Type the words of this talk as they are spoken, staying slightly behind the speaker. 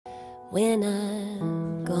when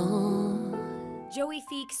I'm gone. Joey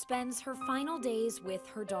Feek spends her final days with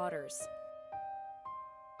her daughters.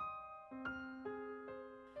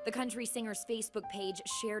 The country singer's Facebook page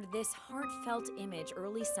shared this heartfelt image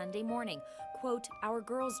early Sunday morning. Quote, "Our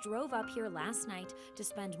girls drove up here last night to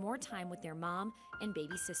spend more time with their mom and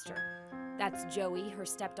baby sister." That's Joey, her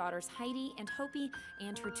stepdaughters Heidi and Hopi,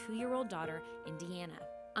 and her 2-year-old daughter, Indiana.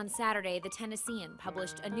 On Saturday, the Tennessean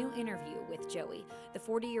published a new interview with Joey. The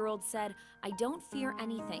 40-year-old said, "I don't fear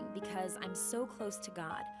anything because I'm so close to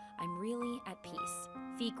God. I'm really at peace."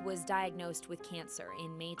 Feek was diagnosed with cancer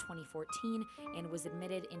in May 2014 and was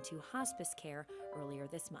admitted into hospice care earlier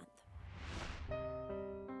this month.